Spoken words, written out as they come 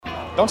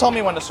Don't tell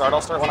me when to start.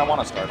 I'll start when I want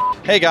to start.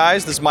 Hey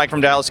guys, this is Mike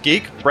from Dallas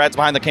Geek. Brad's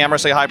behind the camera.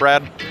 Say hi,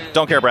 Brad.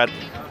 Don't care, Brad.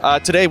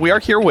 Today we are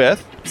here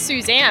with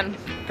Suzanne.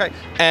 Okay.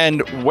 And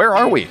where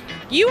are we?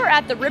 You are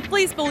at the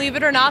Ripley's Believe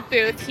It or Not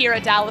booth here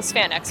at Dallas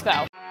Fan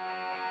Expo.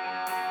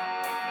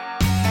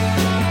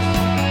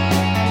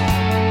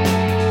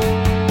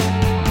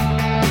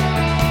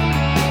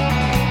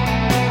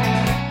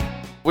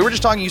 We were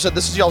just talking, you said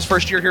this is y'all's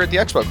first year here at the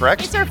Expo,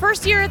 correct? It's our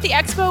first year at the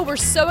Expo. We're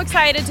so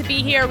excited to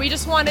be here. We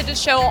just wanted to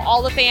show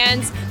all the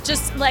fans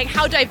just like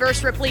how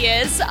diverse Ripley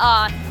is.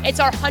 It's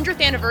our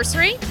 100th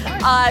anniversary.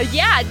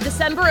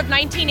 December of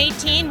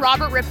 1918,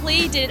 Robert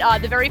Ripley did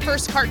the very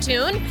first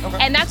cartoon,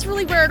 and that's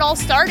really where it all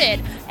started.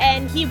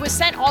 And he was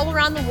sent all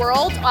around the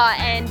world,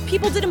 and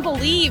people didn't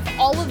believe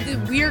all of the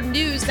weird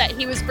news that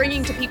he was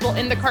bringing to people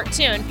in the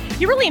cartoon.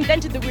 He really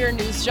invented the weird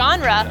news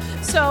genre.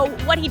 So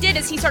what he did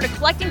is he started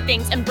collecting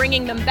things and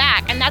bringing them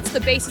back, and that's the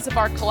basis of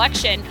our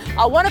collection.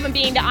 One of them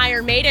being the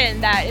Iron Maiden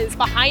that is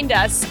behind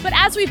us. But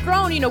as we've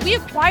grown, we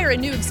acquire a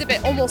new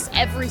exhibit almost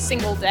every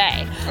single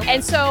day.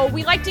 And so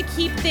we like to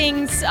keep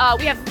things,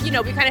 we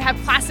kind of have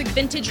classic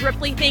vintage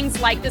Ripley things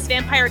like this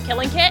vampire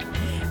killing kit.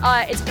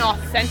 It's an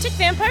authentic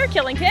vampire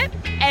killing kit.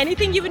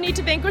 Anything you would need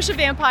to vanquish a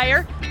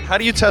vampire. How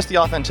do you test the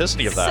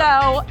authenticity of that?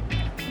 So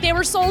they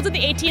were sold in the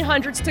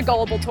 1800s to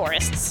gullible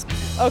tourists.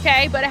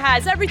 Okay, but it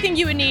has everything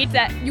you would need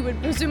that you would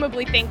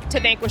presumably think to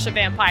vanquish a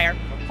vampire.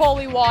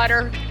 Holy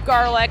water,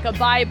 garlic, a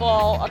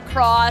Bible, a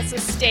cross, a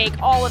stake,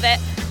 all of it.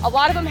 A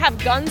lot of them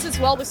have guns as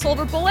well with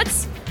silver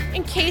bullets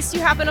in case you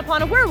happen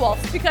upon a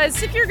werewolf.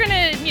 Because if you're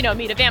gonna,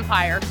 meet a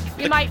vampire,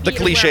 you might the meet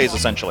cliches a werewolf.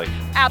 Essentially.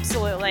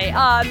 Absolutely.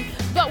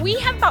 But we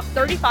have about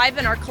 35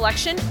 in our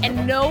collection,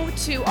 and no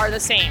two are the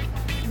same,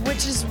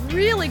 which is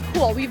really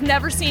cool. We've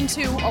never seen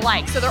two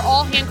alike. So they're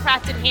all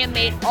handcrafted,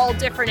 handmade, all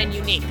different and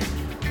unique.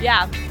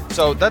 Yeah.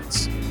 So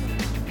that's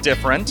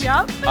different.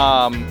 Yep.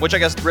 Which I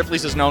guess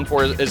Ripley's is known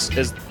for is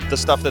the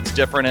stuff that's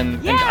different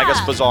and I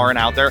guess bizarre and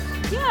out there.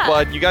 Yeah.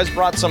 But you guys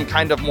brought some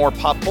kind of more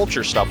pop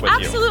culture stuff with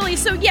you. Absolutely.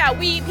 So yeah,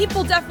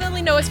 people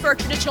definitely know us for our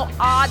traditional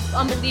odd,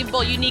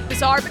 unbelievable, unique,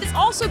 bizarre, but it's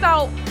also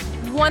about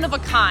one of a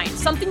kind,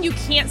 something you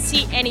can't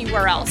see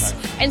anywhere else.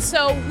 Okay. And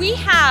so we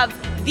have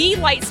the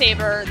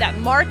lightsaber that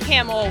Mark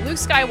Hamill, Luke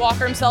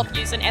Skywalker himself,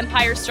 used in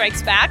Empire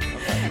Strikes Back.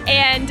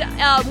 And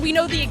we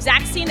know the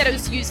exact scene that it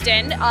was used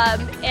in.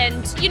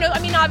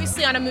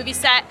 Obviously on a movie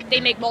set, they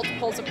make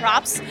multiples of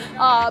props.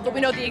 But we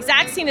know the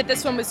exact scene that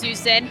this one was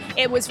used in.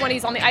 It was when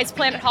he's on the ice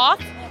planet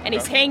Hoth, and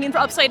he's hanging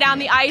upside down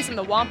the ice, and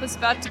the Wampa's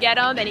about to get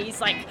him, and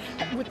he's like,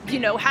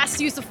 has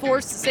to use the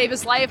Force to save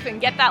his life and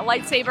get that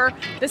lightsaber.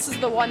 This is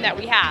the one that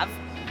we have.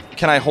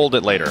 Can I hold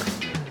it later?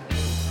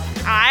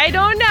 I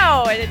don't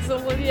know.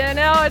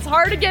 It's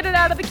hard to get it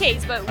out of the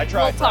case, but I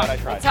tried.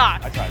 We'll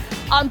talk.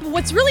 But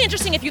what's really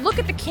interesting, if you look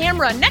at the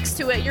camera next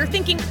to it, you're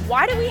thinking,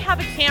 why do we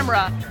have a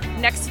camera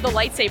next to the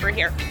lightsaber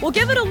here? Well,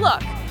 give it a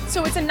look.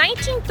 So it's a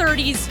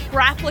 1930s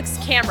Graflex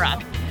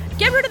camera.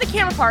 Get rid of the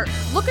camera part,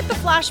 look at the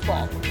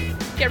flashbulb.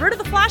 Get rid of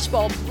the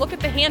flashbulb, look at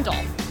the handle.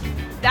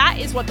 That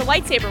is what the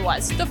lightsaber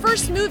was. The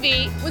first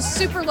movie was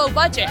super low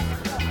budget.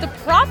 The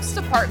props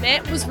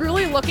department was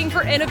really looking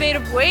for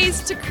innovative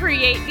ways to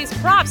create these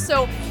props.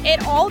 So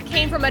it all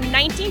came from a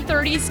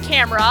 1930s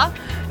camera,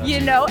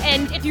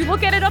 and if you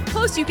look at it up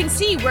close, you can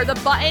see where the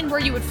button where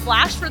you would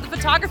flash for the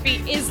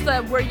photography is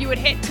where you would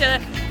hit to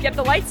get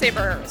the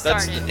lightsaber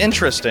started. That's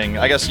interesting.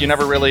 I guess you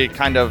never really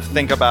kind of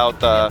think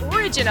about the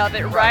origin of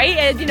it, right?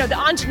 And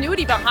the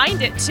ingenuity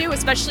behind it too,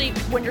 especially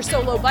when you're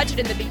so low budget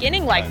in the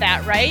beginning like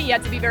that, right? You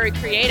have to be very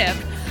creative.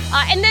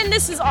 And then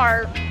this is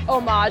our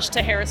homage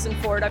to Harrison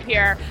Ford up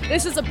here.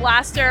 This is a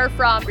blaster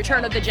from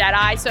Return of the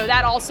Jedi, so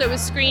that also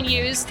is screen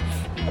used.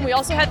 And we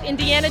also have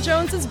Indiana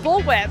Jones's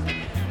bullwhip.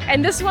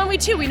 And this one we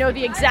know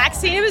the exact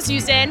scene it was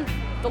used in.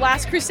 The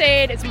Last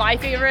Crusade is my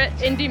favorite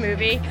indie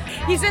movie.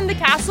 He's in the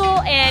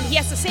castle and he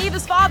has to save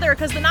his father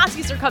because the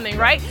Nazis are coming,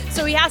 right?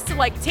 So he has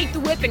to take the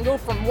whip and go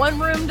from one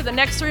room to the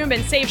next room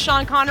and save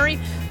Sean Connery.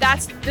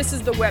 This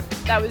is the whip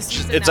that was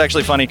used in It's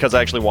actually funny because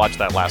I actually watched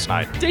that last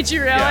night. Did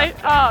you really?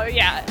 Yeah. Oh,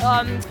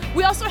 yeah.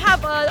 We also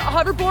have a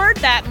hoverboard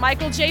that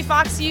Michael J.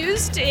 Fox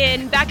used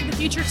in Back to the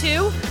Future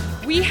 2.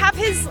 We have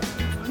his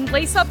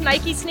lace-up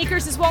Nike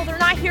sneakers as well. They're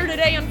not here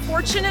today,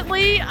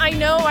 unfortunately. I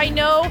know.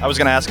 I was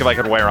going to ask if I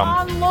could wear them.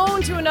 On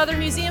loan to another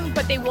museum,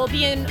 but they will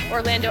be in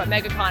Orlando at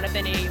MegaCon if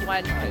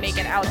anyone can make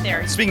it out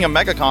there. Speaking of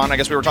MegaCon, I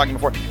guess we were talking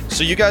before.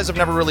 So you guys have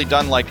never really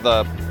done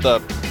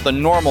the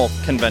normal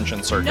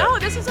convention circuit? No,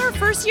 this is our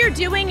first year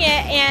doing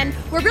it, and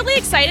we're really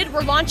excited.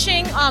 We're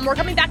launching. We're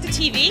coming back to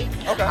TV.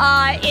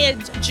 Okay.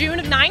 In June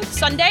 9th,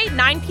 Sunday,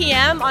 9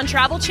 p.m. on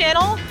Travel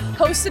Channel,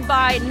 hosted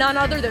by none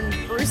other than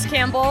Bruce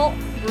Campbell.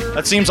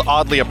 That seems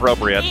oddly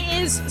appropriate.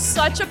 It is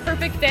such a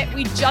perfect fit.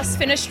 We just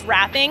finished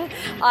wrapping,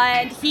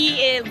 and he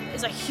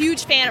is a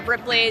huge fan of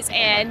Ripley's,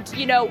 and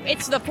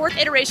it's the fourth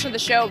iteration of the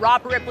show.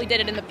 Robert Ripley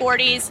did it in the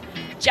 40s,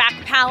 Jack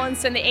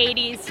Palance in the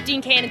 80s, Dean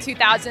Cain in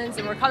 2000s,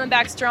 and we're coming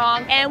back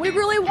strong. And we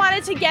really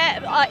wanted to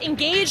get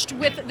engaged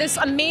with this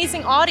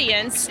amazing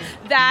audience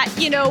that,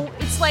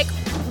 it's like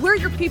we're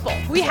your people.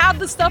 We have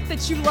the stuff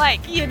that you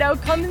like,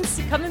 come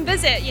and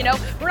visit,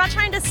 We're not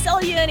trying to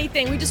sell you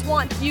anything. We just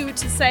want you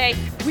to say,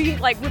 we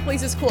like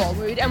Ripley's is cool,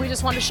 and we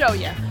just want to show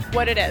you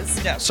what it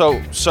is. Yeah,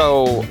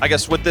 so I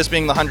guess with this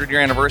being the 100-year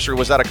anniversary,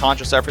 was that a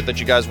conscious effort that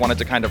you guys wanted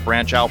to kind of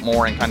branch out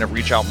more and kind of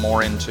reach out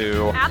more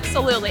into?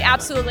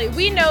 Absolutely.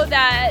 We know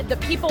that the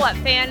people at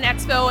Fan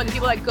Expo and the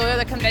people that go to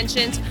the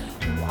conventions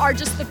are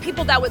just the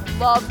people that would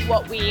love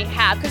what we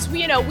have, because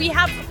we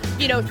have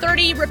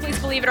 30 Ripley's,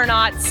 believe it or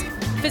not,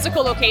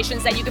 physical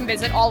locations that you can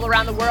visit all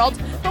around the world,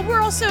 but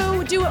we're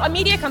also a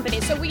media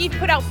company, so we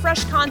put out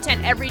fresh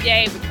content every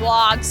day with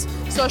blogs,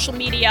 social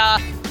media,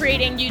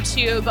 creating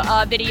YouTube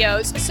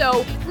videos.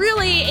 So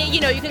really, you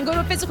can go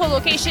to a physical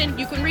location,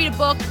 you can read a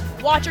book,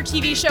 watch our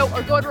TV show,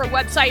 or go to our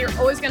website. You're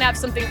always going to have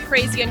something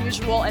crazy,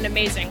 unusual, and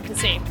amazing to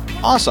see.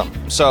 Awesome.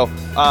 So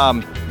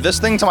this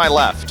thing to my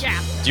left, yeah.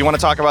 Do you want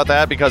to talk about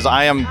that? Because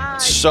I am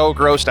so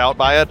grossed out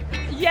by it.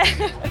 Yeah.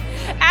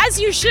 As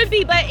you should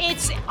be, but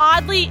it's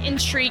oddly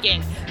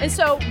intriguing. And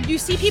so you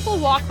see people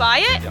walk by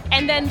it,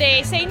 and then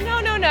they say,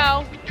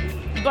 no,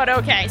 but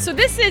okay. So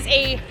this is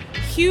a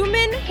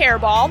human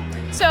hairball.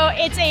 So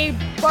it's a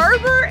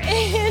barber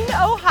in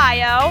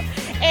Ohio,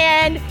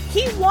 and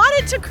he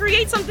wanted to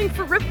create something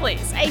for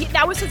Ripley's.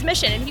 That was his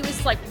mission, and he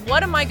was like,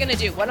 what am I going to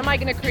do? What am I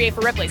going to create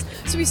for Ripley's?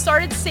 So he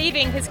started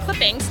saving his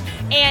clippings,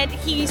 and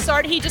he just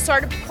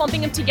started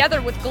clumping them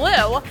together with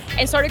glue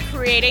and started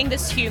creating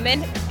this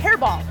human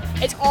hairball.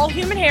 It's all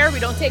human hair. We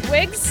don't take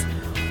wigs.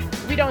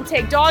 We don't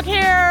take dog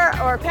hair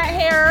or pet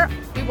hair.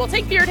 We will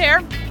take beard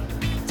hair.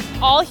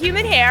 All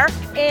human hair,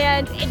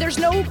 and there's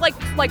no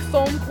like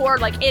foam core.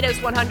 Like, it is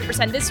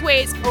 100%. This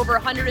weighs over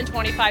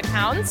 125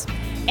 pounds,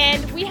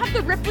 and we have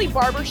the Ripley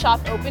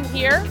Barbershop open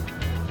here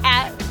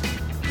at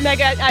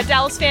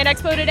Dallas Fan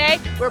Expo today,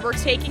 where we're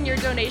taking your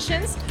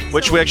donations.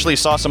 Which we actually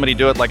saw somebody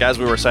do it as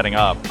we were setting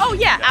up. Oh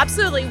yeah,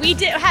 absolutely. We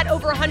had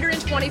over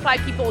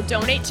 125 people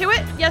donate to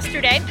it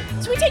yesterday.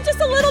 So we take just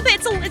a little bit.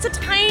 It's a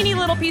tiny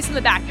little piece in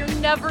the back. You're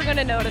never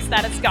gonna notice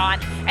that it's gone.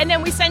 And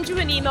then we send you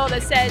an email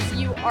that says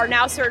you are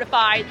now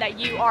certified, that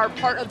you are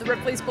part of the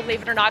Ripley's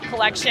Believe It or Not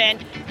collection.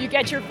 You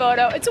get your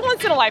photo. It's a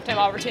once in a lifetime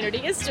opportunity.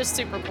 It's just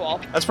super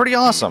cool. That's pretty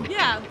awesome.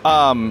 Yeah.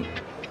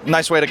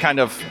 Nice way to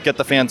kind of get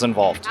the fans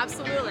involved.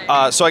 Absolutely.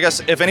 So I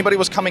guess if anybody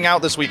was coming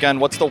out this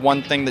weekend, what's the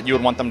one thing that you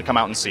would want them to come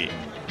out and see?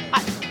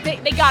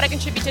 They got to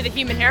contribute to the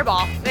human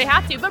hairball. They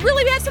have to. But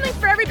really, we have something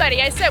for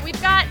everybody. I said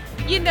we've got,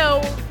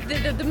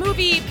 the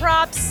movie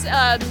props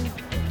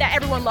that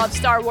everyone loves,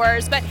 Star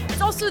Wars, but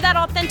it's also that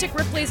authentic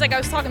Ripley's, like I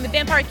was talking, the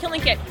vampire killing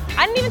kit.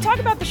 I didn't even talk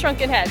about the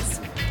shrunken heads.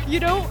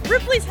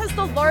 Ripley's has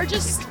the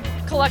largest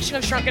collection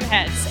of shrunken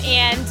heads,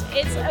 and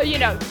it's, do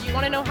you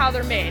want to know how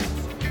they're made?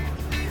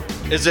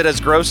 Is it as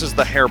gross as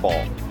the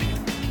hairball?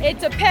 It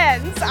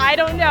depends. I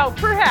don't know.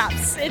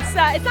 Perhaps. It's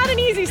not an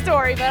easy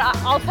story, but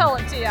I'll tell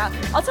it to you.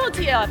 I'll tell it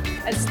to you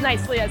as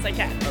nicely as I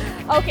can.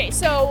 Okay,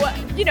 so,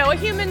 a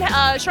human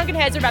shrunken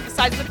heads are about the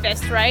size of a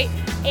fist, right?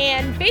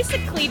 And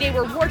basically, they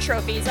were war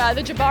trophies.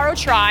 The Jabaro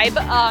tribe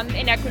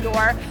in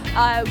Ecuador,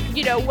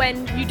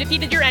 when you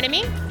defeated your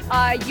enemy,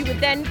 you would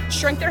then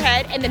shrink their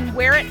head and then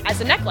wear it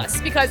as a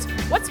necklace. Because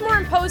what's more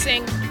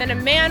imposing than a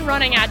man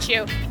running at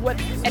you with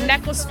a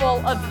necklace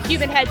full of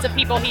human heads of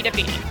people he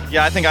defeated?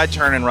 Yeah, I think I'd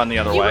turn and run the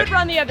other way. You would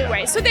run the other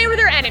way. So they were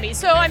their enemy.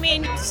 So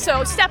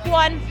step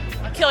one,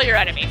 kill your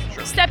enemy.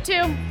 Sure. Step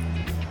two,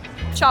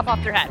 chop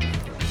off their head.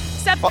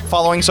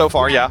 Following so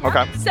far, yeah,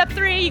 okay. Step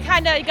three, you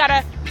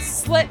gotta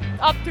slit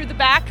up through the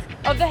back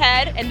of the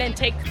head and then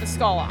take the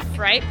skull off,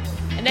 right?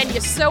 And then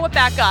you sew it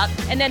back up.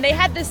 And then they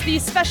had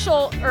these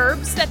special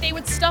herbs that they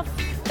would stuff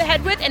the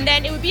head with, and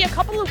then it would be a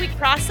couple of week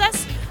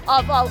process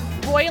of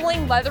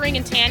boiling, leathering,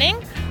 and tanning,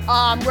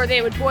 where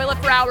they would boil it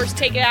for hours,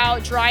 take it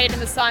out, dry it in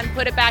the sun,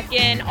 put it back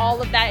in,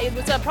 all of that. It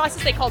was a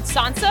process they called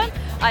Sansa,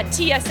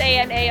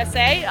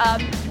 T-S-A-N-A-S-A,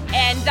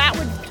 and that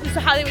was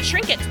how they would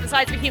shrink it to the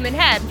size of a human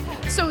head.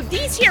 So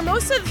these here,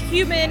 most of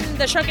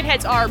the shrunken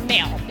heads are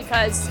male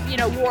because,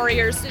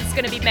 warriors, it's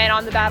going to be men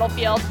on the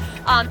battlefield.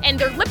 And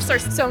their lips are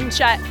sewn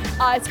shut.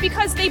 It's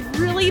because they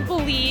really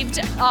believed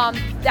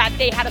that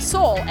they had a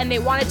soul and they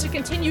wanted to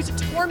continue to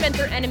torment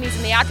their enemies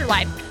in the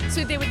afterlife.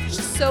 So they would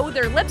sew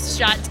their lips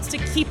shut to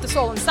keep the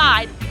soul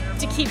inside,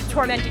 to keep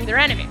tormenting their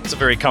enemy. It's a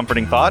very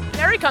comforting thought.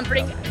 Very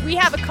comforting. We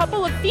have a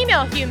couple of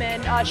female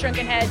human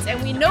shrunken heads,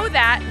 and we know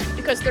that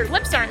because their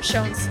lips aren't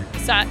sewn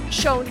shut.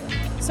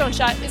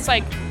 It's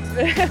like,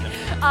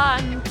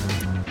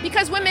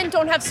 because women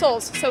don't have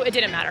souls, so it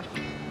didn't matter.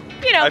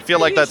 I feel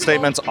like that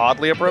statement's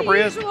oddly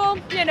appropriate. The usual.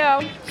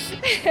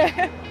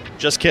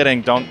 Just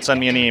kidding. Don't send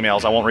me any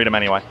emails. I won't read them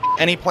anyway.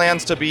 Any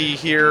plans to be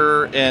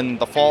here in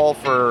the fall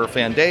for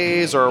fan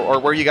days, or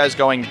where are you guys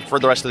going for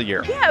the rest of the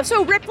year? Yeah,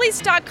 so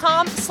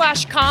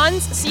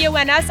Ripley's.com/cons,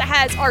 C-O-N-S,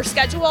 has our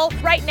schedule.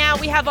 Right now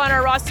we have on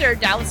our roster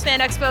Dallas Fan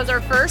Expo is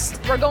our first.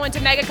 We're going to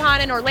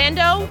MegaCon in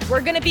Orlando.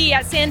 We're going to be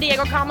at San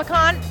Diego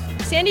Comic-Con.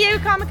 San Diego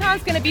Comic-Con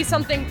is going to be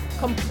something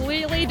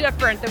completely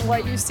different than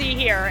what you see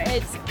here.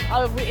 It's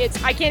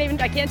I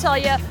can't tell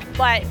you,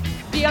 but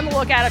be on the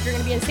lookout if you're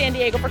going to be in San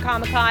Diego for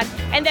Comic-Con.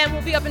 And then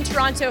we'll be up in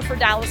Toronto for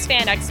Dallas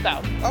Fan Expo.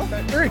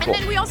 Okay, very cool.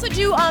 And then we also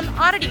do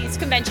oddities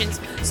conventions.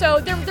 So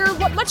they're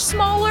much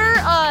smaller,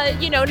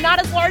 not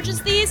as large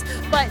as these,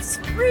 but it's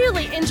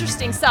really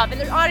interesting stuff. And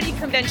there's oddity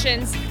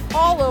conventions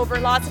all over,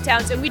 lots of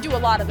towns, and we do a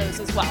lot of those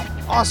as well.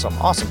 Awesome.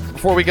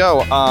 Before we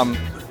go,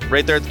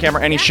 right there at the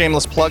camera, any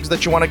shameless plugs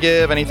that you want to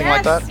give, anything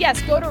like that?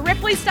 Yes, go to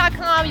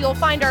Ripleys.com. You'll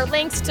find our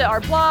links to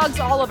our blogs,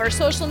 all of our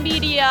social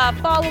media.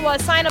 Follow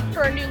us, sign up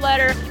for our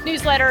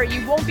newsletter.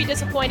 You won't be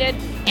disappointed.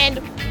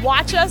 And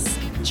watch us,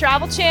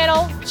 Travel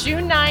Channel,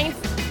 June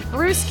 9th,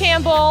 Bruce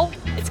Campbell.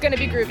 It's going to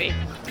be groovy.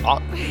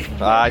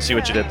 I see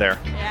what you did there.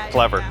 Yeah,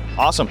 Clever. yeah.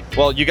 Awesome.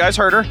 Well, you guys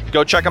heard her.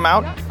 Go check them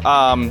out.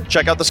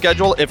 Check out the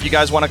schedule. If you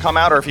guys want to come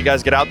out or if you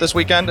guys get out this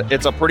weekend,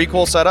 it's a pretty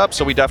cool setup,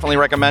 so we definitely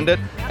recommend it.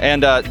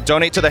 And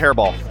donate to the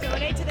hairball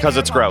because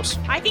it's gross.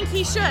 I think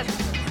he should.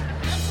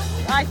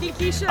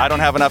 I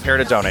don't have enough hair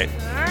to donate.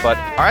 But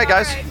all right,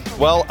 guys.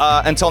 Well,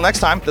 until next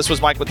time, this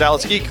was Mike with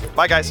Dallas Geek.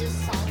 Bye, guys.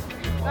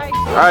 Bye.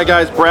 All right,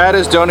 guys. Brad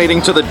is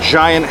donating to the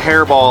giant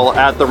hairball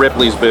at the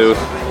Ripley's booth.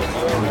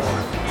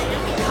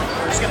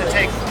 We're just going to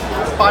take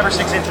 5 or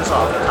 6 inches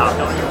off the top,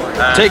 don't you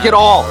worry. Take it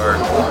all.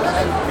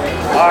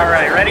 All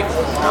right, ready?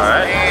 All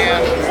right.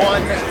 And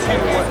 1,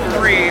 2,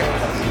 3. No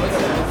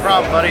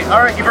problem, buddy.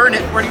 All right, you've earned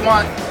it. Where do you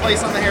want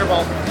place on the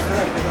hairball?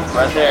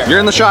 Right there. You're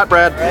in the shot,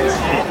 Brad.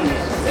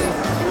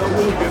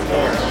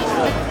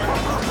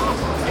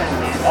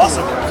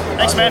 Awesome.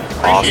 Thanks, man.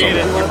 Appreciate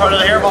it. You're part of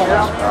the hairball.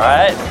 All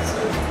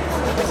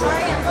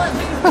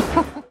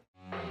right.